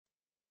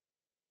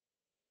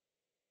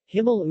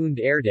Himmel und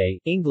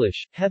Erde,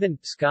 English, heaven,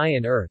 sky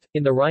and earth,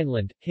 in the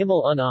Rhineland,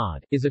 Himmel und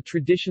Erde, is a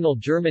traditional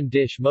German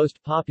dish most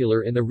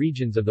popular in the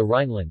regions of the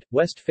Rhineland,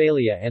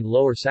 Westphalia and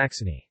Lower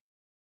Saxony.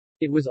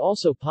 It was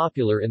also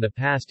popular in the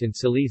past in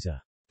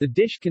Silesia. The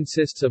dish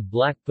consists of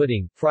black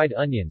pudding, fried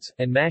onions,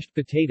 and mashed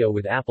potato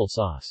with apple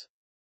sauce.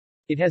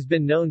 It has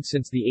been known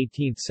since the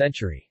 18th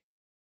century.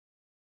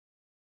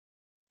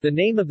 The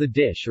name of the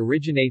dish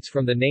originates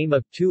from the name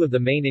of two of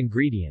the main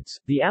ingredients,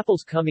 the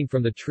apples coming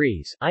from the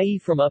trees, i.e.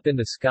 from up in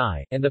the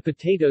sky, and the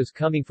potatoes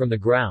coming from the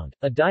ground.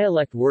 A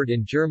dialect word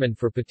in German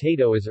for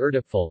potato is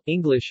Erdäpfel,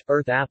 English,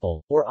 earth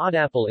apple, or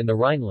Audapfel in the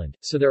Rhineland,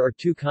 so there are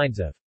two kinds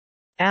of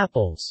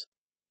apples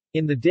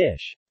in the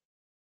dish.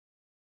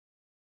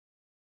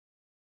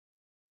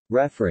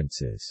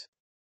 References.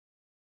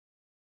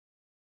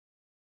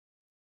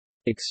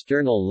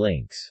 External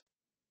links.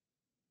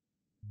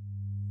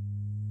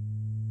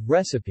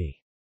 Recipe.